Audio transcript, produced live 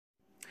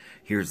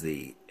Here's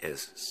the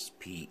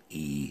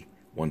SPE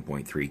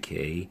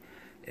 1.3K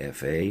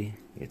FA.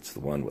 It's the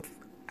one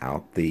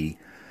without the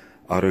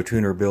auto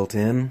tuner built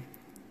in.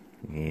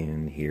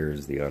 And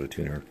here's the auto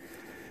tuner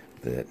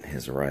that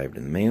has arrived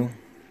in the mail.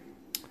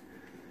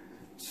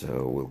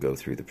 So we'll go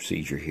through the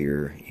procedure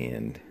here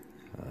and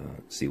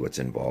see what's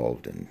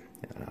involved, and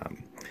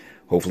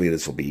hopefully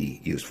this will be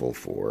useful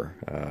for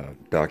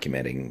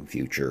documenting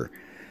future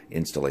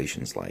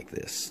installations like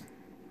this.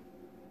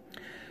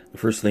 The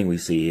first thing we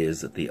see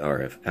is that the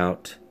RF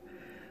out,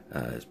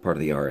 as part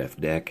of the RF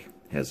deck,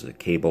 has a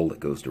cable that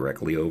goes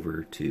directly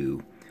over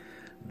to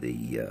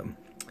the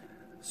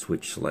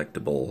switch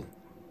selectable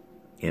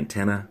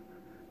antenna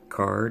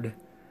card,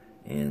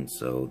 and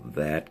so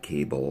that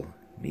cable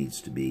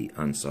needs to be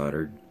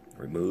unsoldered,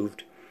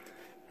 removed.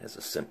 It has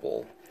a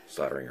simple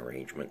soldering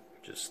arrangement,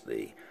 just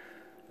the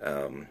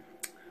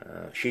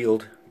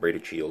shield,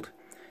 braided shield.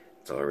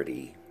 It's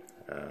already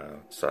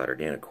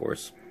soldered in, of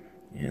course,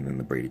 and then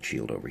the braided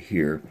shield over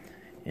here.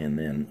 And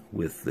then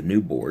with the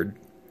new board,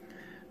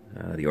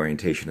 the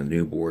orientation of the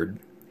new board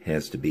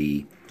has to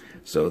be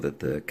so that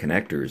the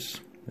connectors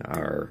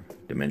are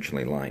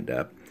dimensionally lined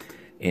up,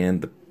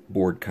 and the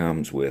board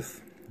comes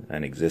with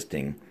an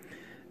existing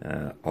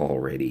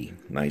already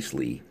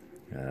nicely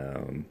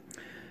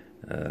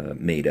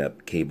made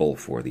up cable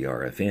for the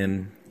RF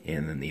in,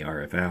 and then the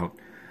RF out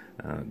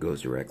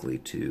goes directly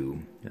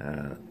to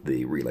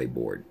the relay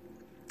board.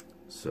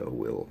 So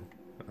we'll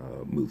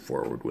move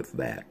forward with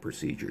that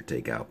procedure,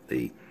 take out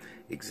the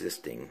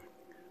existing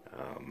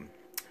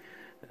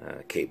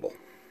cable.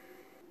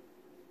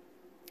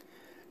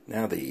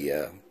 Now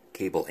the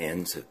cable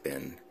ends have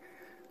been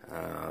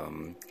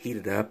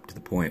heated up to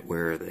the point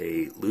where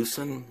they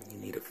loosen. You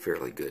need a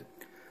fairly good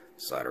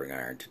soldering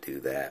iron to do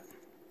that.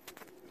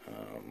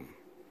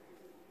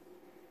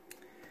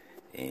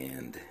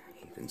 And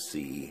you can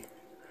see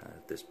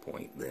at this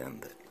point then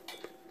that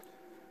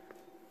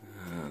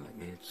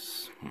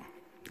it's a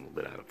little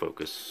bit out of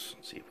focus.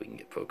 Let's see if we can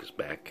get focus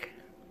back.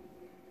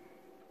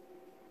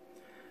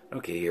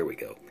 Okay, here we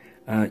go.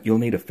 You'll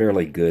need a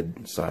fairly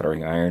good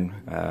soldering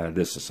iron.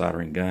 This is a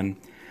soldering gun,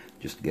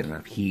 just to get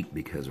enough heat,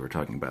 because we're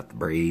talking about the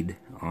braid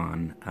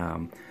on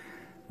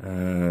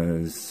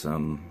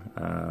some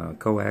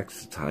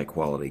coax. It's high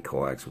quality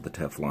coax with a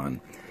Teflon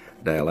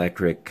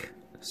dielectric,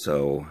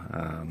 so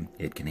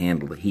it can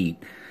handle the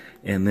heat.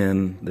 And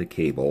then the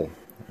cable,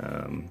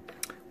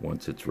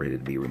 once it's ready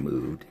to be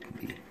removed, it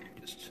can be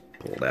just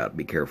pulled out.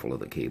 Be careful of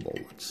the cable.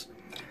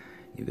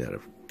 You've got to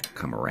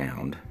come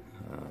around,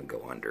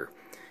 go under,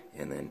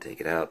 and then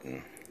take it out,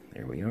 and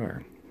there we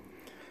are.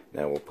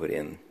 Now we'll put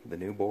in the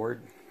new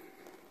board.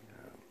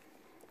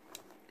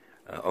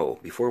 Oh,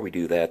 before we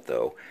do that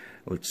though,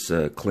 let's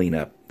clean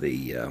up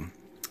the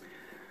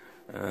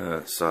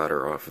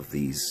solder off of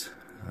these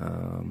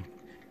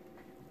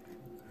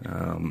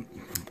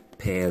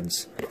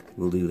pads.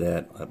 We'll do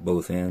that at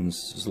both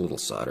ends. There's a little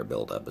solder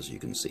buildup, as you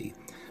can see.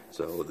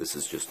 So this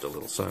is just a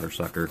little solder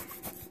sucker.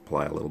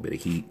 Apply a little bit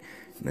of heat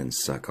and then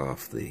suck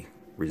off the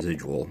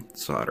residual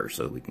solder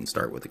so we can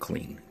start with a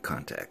clean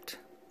contact.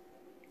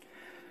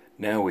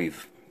 Now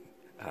we've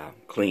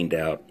cleaned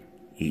out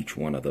each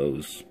one of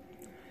those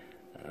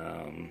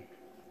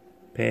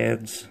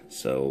pads,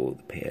 so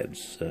the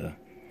pads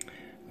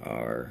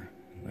are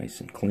nice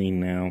and clean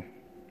now.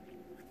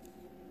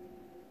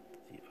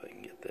 See if I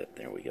can get that.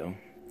 There we go.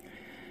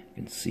 You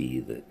can see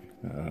that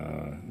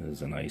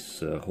there's a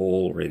nice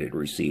hole ready to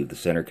receive the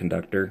center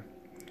conductor,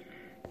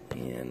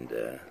 and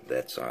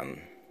that's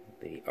on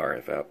the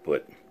RF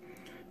output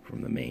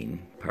from the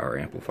main power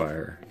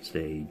amplifier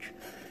stage.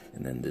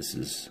 And then this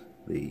is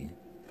the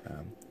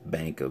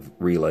bank of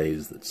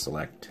relays that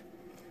select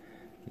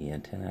the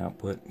antenna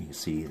output. You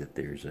see that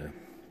there's a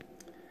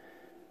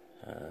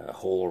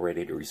hole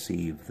ready to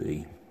receive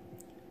the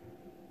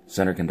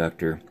center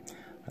conductor.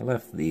 I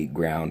left the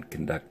ground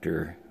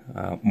conductor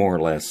more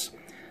or less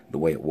the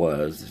way it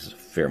was. There's a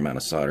fair amount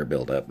of solder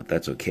buildup, but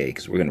that's okay,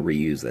 because we're going to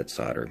reuse that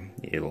solder.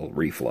 It'll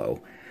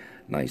reflow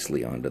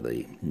nicely onto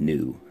the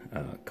new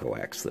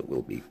coax that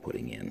we'll be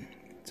putting in.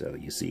 So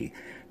you see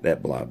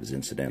that blob is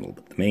incidental,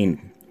 but the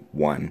main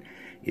one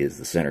is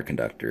the center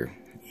conductor,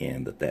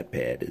 and that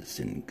pad is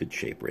in good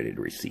shape, ready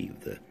to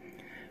receive the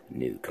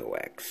new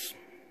coax.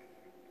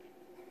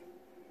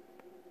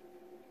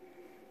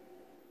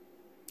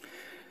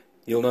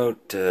 You'll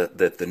note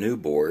that the new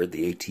board,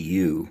 the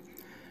ATU,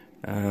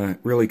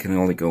 really can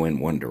only go in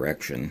one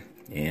direction,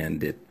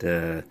 and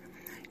it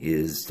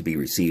is to be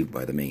received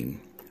by the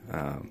main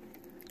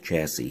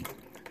chassis.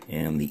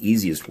 And the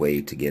easiest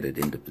way to get it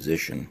into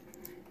position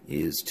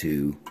is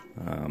to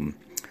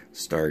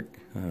start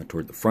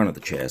toward the front of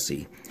the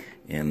chassis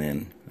and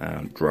then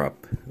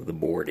drop the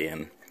board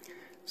in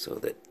so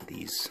that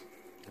these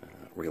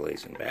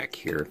relays in back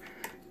here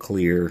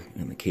clear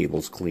and the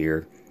cable's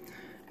clear.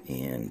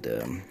 And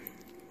a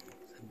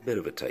bit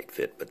of a tight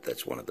fit, but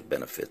that's one of the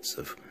benefits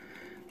of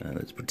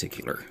this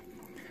particular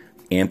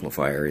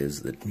amplifier,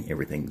 is that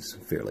everything's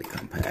fairly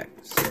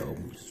compact. So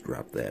just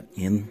drop that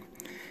in,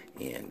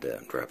 and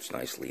drops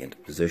nicely into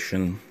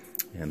position.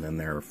 and then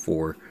there are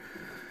 4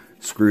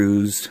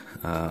 screws,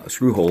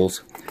 screw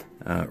holes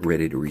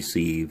ready to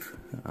receive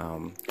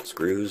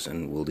screws,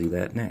 and we'll do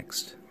that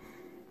next.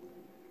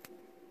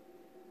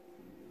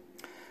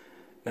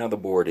 Now the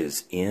board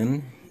is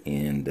in,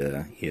 and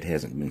it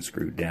hasn't been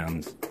screwed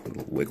down. A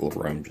little wiggle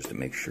room just to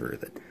make sure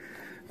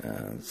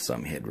that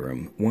some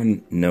headroom.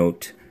 One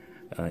note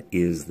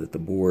is that the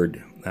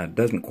board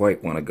doesn't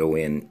quite want to go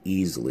in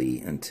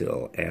easily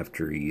until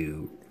after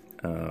you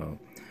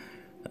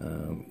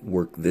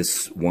work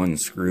this one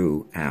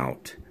screw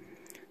out.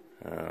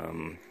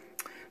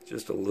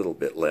 Just a little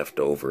bit left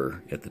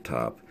over at the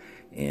top,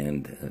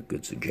 and a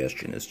good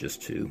suggestion is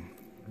just to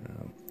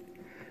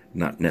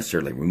not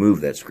necessarily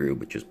remove that screw,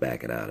 but just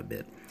back it out a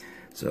bit.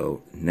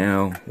 So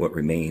now what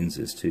remains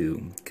is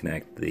to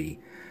connect the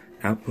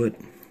output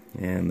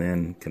and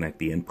then connect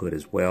the input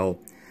as well.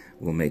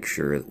 We'll make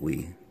sure that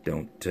we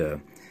don't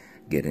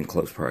get in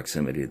close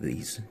proximity to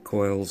these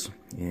coils,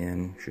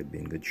 and should be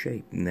in good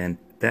shape. And then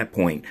at that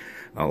point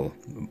I'll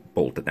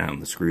bolt it down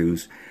the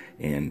screws,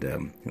 and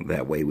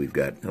that way we've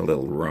got a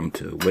little room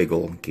to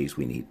wiggle in case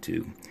we need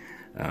to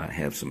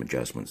have some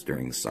adjustments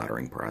during the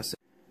soldering process.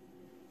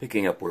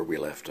 Picking up where we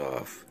left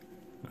off,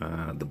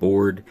 the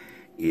board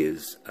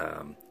is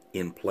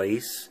in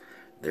place.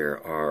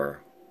 There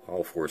are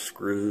all 4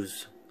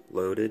 screws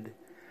loaded,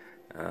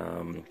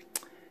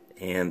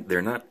 and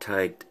they're not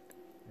tied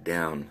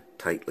down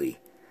tightly.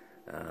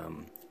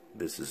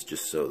 This is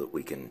just so that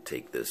we can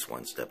take this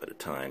one step at a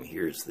time.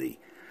 Here's the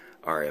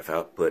RF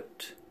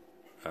output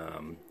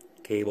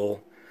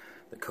cable.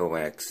 The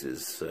coax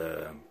is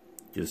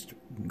just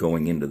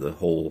going into the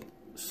hole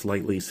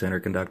slightly, center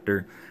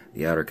conductor.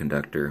 The outer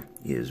conductor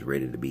is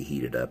ready to be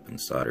heated up and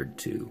soldered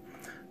to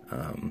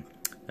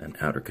an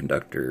outer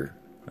conductor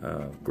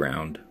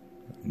ground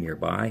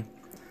nearby.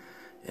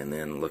 And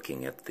then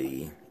looking at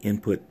the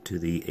input to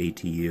the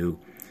ATU,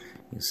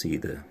 you see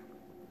the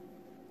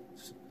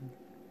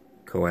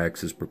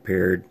coax is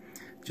prepared.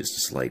 Just a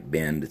slight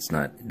bend. It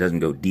doesn't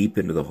go deep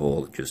into the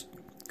hole, it just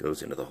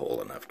goes into the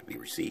hole enough to be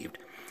received.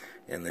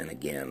 And then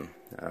again,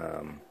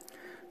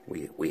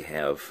 we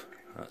have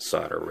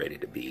solder ready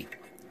to be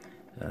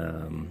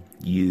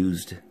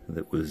used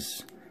that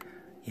was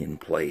in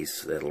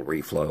place. That'll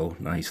reflow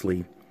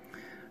nicely,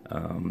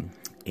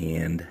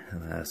 and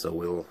so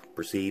we'll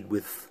proceed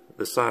with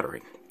the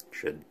soldering.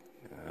 Should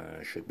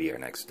be our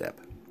next step.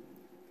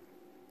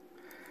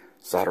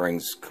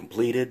 Soldering's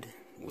completed.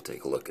 We'll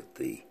take a look at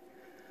the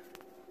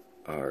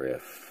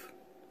RF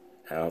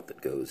out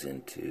that goes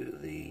into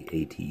the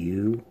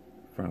ATU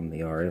from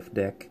the RF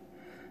deck.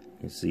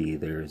 You see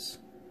there's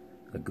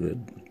a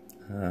good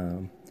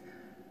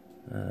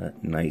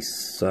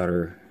nice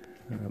solder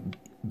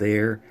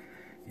there,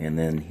 and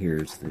then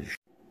here's the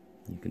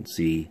you can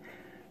see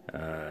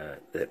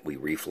that we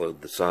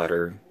reflowed the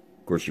solder.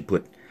 Of course, you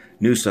put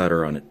new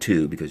solder on it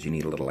too, because you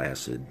need a little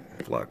acid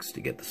flux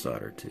to get the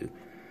solder to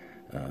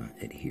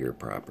adhere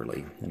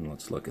properly. And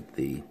let's look at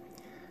the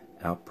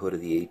output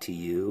of the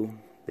ATU.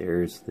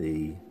 There's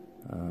the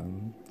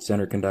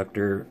center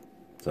conductor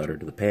soldered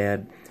to the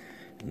pad,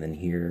 and then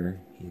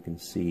here you can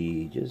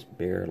see just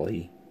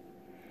barely,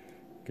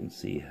 you can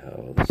see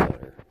how the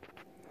solder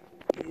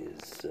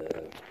is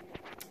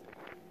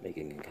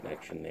making a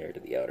connection there to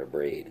the outer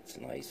braid. It's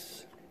a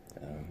nice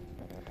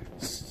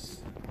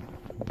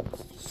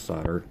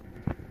solder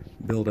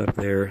build up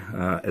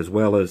there, as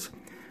well as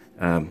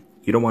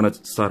you don't want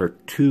to solder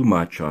too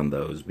much on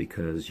those,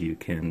 because you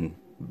can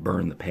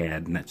burn the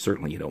pad, and that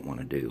certainly you don't want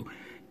to do.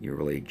 You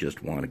really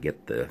just want to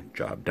get the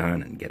job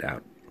done and get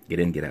out, get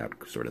in, get out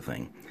sort of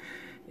thing.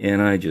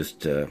 And I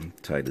just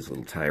tied this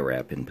little tie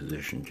wrap in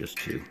position just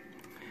to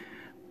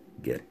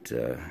get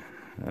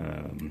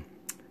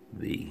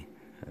the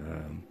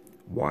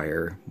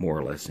wire more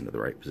or less into the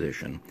right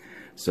position.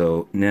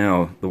 So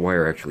now the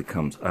wire actually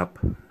comes up,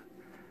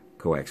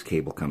 coax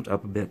cable comes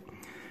up a bit.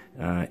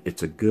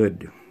 It's a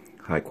good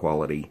high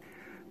quality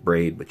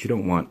braid, but you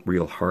don't want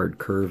real hard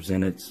curves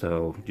in it,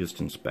 so just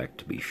inspect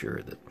to be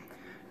sure that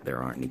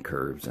there aren't any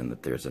curves and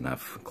that there's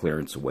enough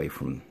clearance away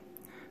from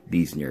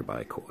these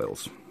nearby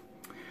coils.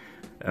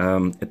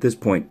 At this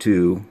point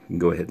too, you can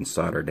go ahead and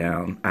solder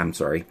down,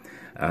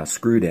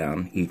 screw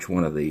down each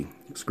one of the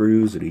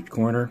screws at each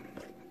corner.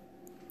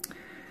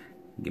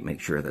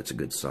 Make sure that's a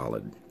good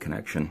solid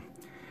connection,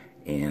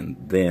 and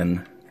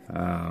then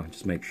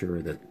just make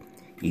sure that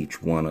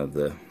each one of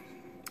the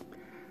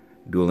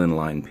dual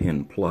inline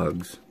pin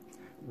plugs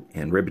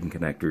and ribbon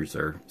connectors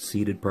are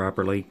seated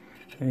properly,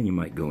 and you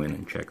might go in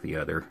and check the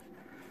other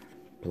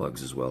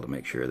plugs as well to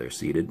make sure they're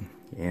seated.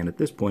 And at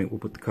this point we'll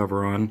put the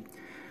cover on.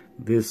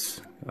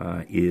 This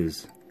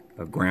is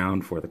a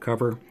ground for the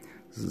cover.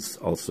 This is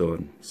also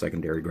a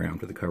secondary ground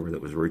for the cover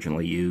that was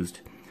originally used.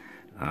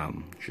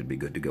 Should be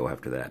good to go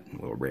after that.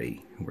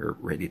 We're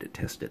ready to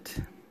test it.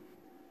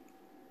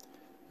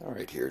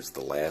 Alright, here's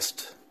the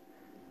last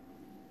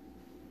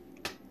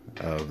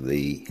of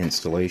the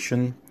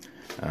installation.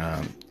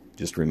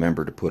 Just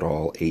remember to put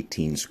all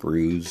 18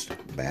 screws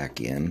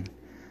back in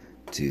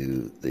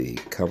to the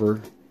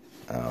cover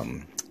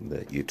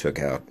that you took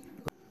out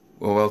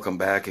Well, welcome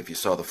back. If you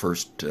saw the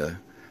first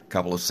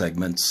couple of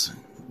segments,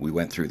 we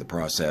went through the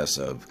process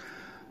of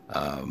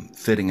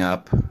fitting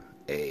up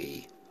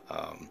a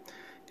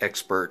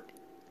Expert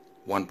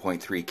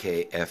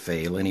 1.3K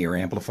FA linear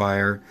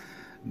amplifier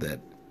that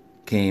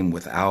came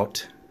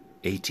without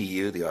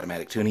ATU, the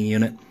automatic tuning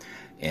unit,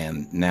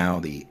 and now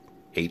the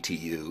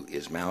ATU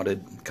is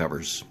mounted,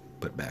 covers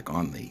put back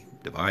on the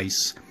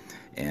device,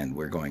 and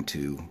we're going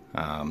to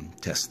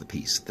test the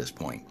piece at this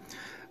point.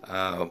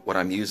 What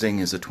I'm using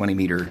is a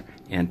 20-meter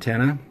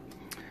antenna.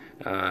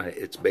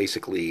 It's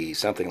basically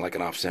something like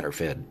an off-center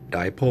fed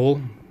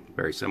dipole,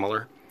 very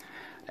similar.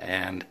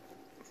 And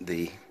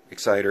the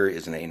exciter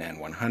is an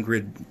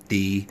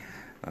ANAN100D.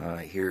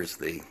 Here's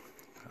the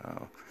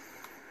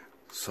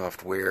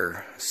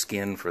software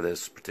skin for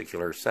this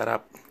particular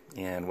setup.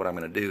 And what I'm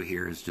going to do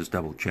here is just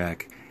double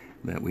check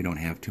that we don't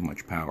have too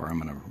much power. I'm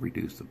going to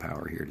reduce the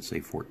power here to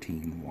say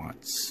 14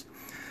 watts.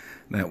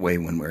 That way,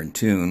 when we're in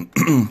tune,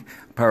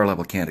 power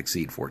level can't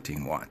exceed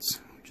 14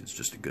 watts, which is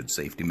just a good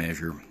safety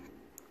measure.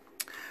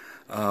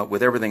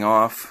 With everything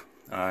off,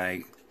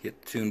 I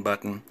hit the tune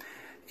button,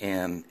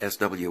 and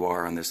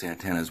SWR on this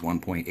antenna is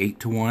 1.8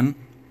 to 1.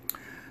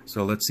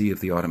 So let's see if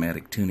the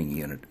automatic tuning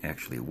unit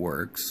actually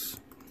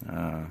works.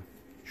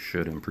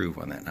 Should improve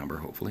on that number,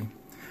 hopefully.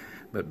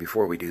 But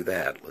before we do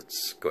that,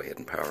 let's go ahead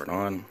and power it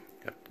on.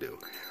 Have to do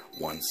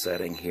one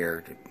setting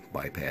here to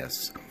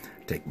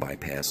take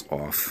bypass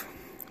off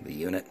the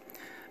unit,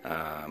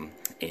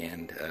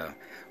 and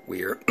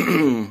we're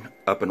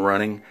up and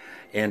running.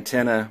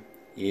 Antenna,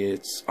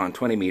 it's on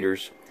 20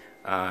 meters.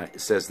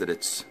 It says that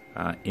it's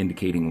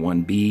indicating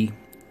 1B.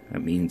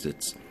 That means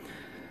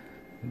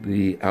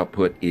the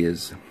output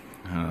is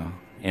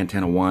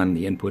antenna 1,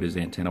 the input is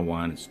antenna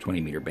 1. It's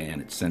 20-meter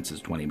band. It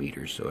senses 20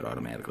 meters, so it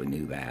automatically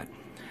knew that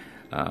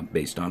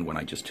based on when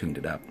I just tuned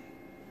it up.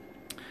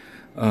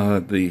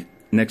 The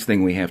next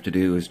thing we have to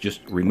do is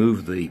just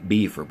remove the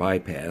B for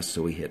bypass,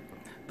 so we hit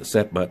the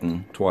set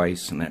button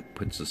twice, and that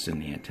puts us in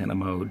the antenna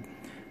mode.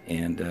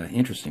 And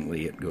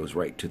interestingly, it goes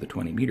right to the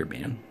 20-meter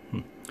band.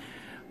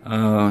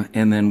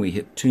 And then we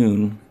hit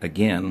tune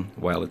again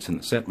while it's in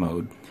the set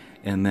mode,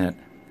 and that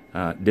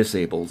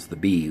disables the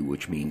B,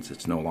 which means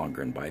it's no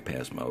longer in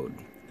bypass mode.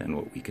 Then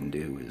what we can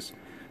do is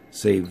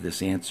save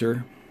this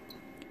answer.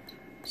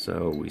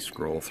 So we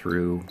scroll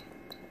through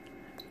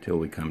till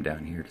we come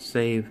down here to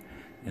save,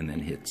 and then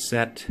hit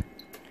set,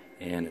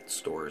 and it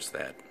stores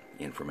that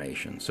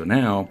information. So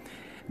now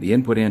the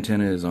input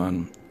antenna is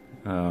on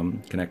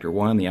connector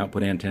 1, the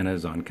output antenna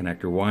is on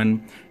connector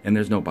 1, and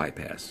there's no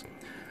bypass.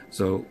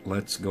 So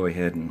let's go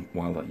ahead and,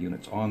 while the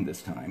unit's on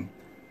this time,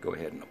 go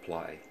ahead and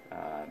apply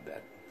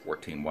that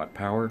 14 watt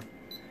power,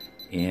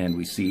 and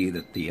we see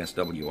that the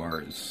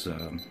SWR is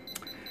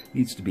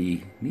needs to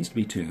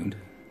be tuned.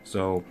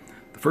 So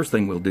the first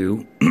thing we'll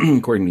do,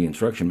 according to the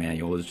instruction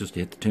manual, is just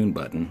to hit the tune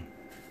button,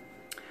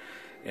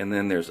 and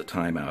then there's a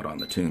timeout on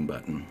the tune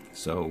button.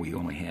 So we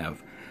only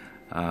have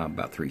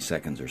about 3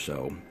 seconds or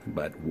so,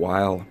 but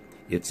while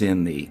it's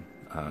in the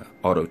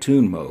auto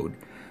tune mode,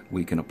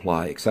 we can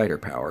apply exciter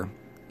power.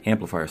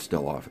 Amplifier is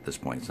still off at this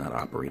point, it's not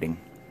operating,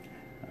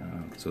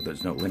 so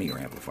there's no linear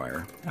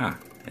amplifier.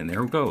 And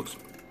there it goes.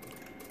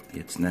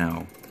 It's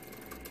now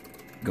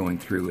going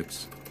through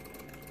its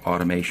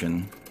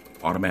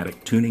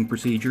automatic tuning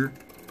procedure,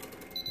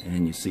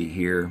 and you see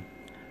here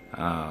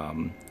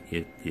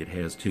it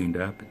has tuned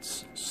up.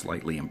 It's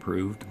slightly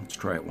improved. Let's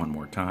try it one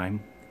more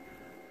time.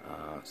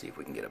 See if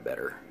we can get a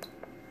better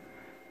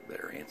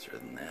answer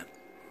than that.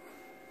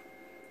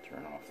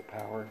 Turn off the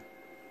power.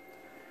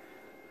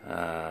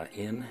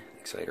 In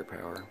exciter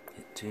power,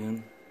 hit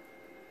tune,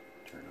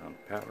 turn on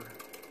power,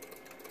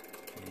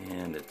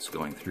 and it's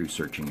going through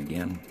searching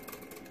again,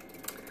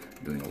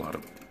 doing a lot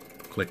of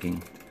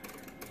clicking,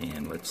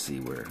 and let's see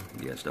where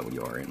the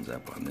SWR ends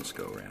up on this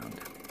go round.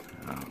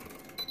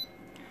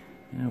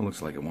 It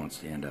looks like it wants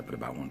to end up at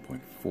about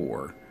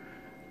 1.4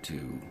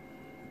 to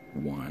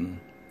 1.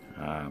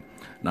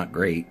 Not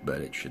great,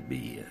 but it should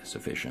be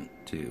sufficient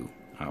to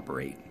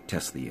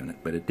test the unit.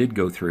 But it did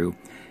go through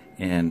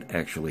and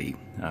actually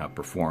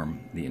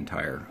perform the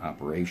entire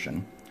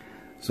operation.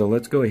 So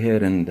let's go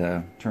ahead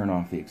and turn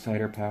off the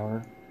exciter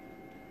power,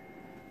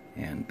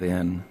 and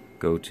then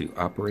go to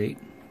operate,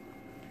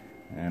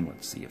 and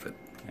let's see if it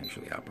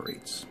actually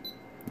operates.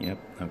 Yep,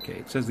 okay,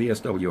 it says the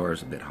SWR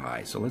is a bit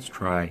high, so let's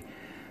try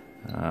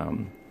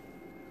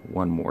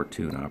one more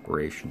tune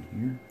operation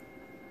here.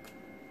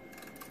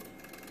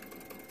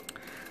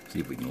 See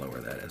if we can lower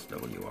that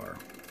SWR.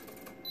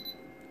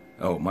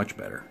 Oh, much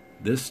better.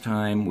 This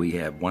time we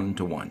have 1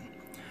 to 1.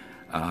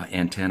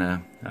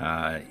 Antenna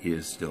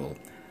is still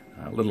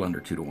a little under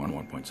 2 to 1,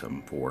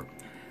 1.74.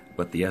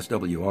 But the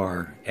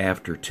SWR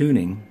after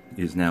tuning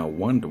is now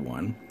 1 to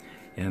 1,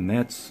 and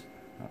that's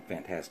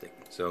fantastic.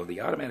 So the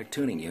automatic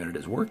tuning unit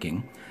is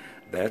working.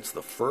 That's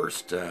the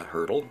first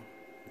hurdle.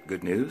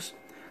 Good news.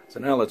 So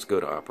now let's go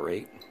to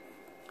operate,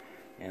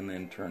 and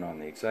then turn on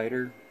the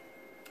exciter.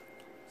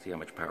 See how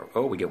much power.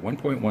 Oh, we get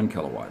 1.1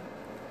 kilowatt.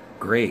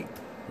 Great.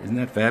 Isn't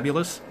that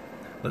fabulous?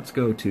 Let's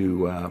go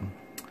to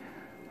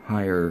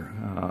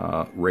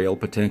higher rail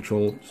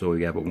potential, so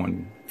we have a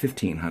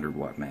 1500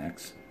 watt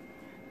max.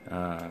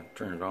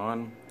 Turn it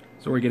on,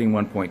 so we're getting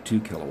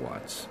 1.2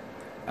 kilowatts.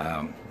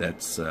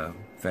 That's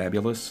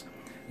fabulous,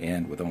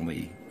 and with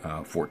only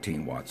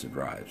 14 watts of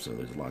drive, so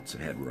there's lots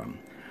of headroom.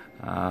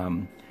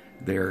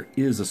 There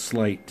is a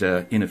slight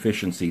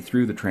inefficiency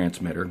through the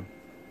transmitter.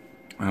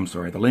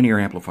 The linear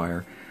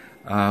amplifier.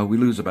 We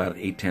lose about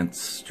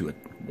 0.8 to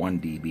 1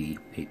 dB,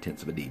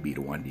 0.8 of a dB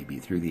to 1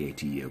 dB through the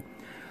ATU,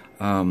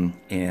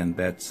 and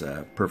that's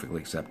perfectly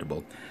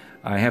acceptable.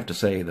 I have to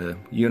say the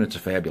unit's a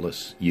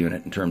fabulous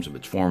unit in terms of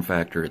its form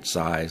factor, its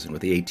size, and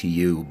with the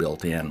ATU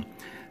built in,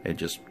 it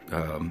just,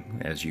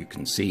 as you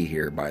can see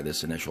here by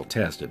this initial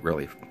test, it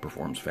really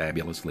performs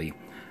fabulously.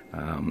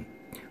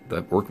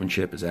 The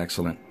workmanship is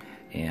excellent,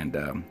 and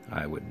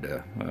I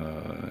would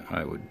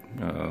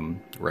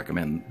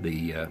recommend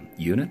the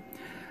unit.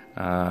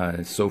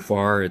 So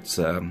far, it's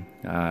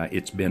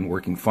been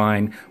working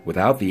fine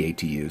without the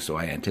ATU, so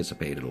I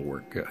anticipate it'll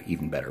work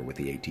even better with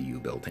the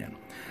ATU built in.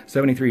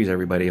 73s,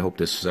 everybody. Hope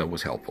this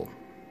was helpful.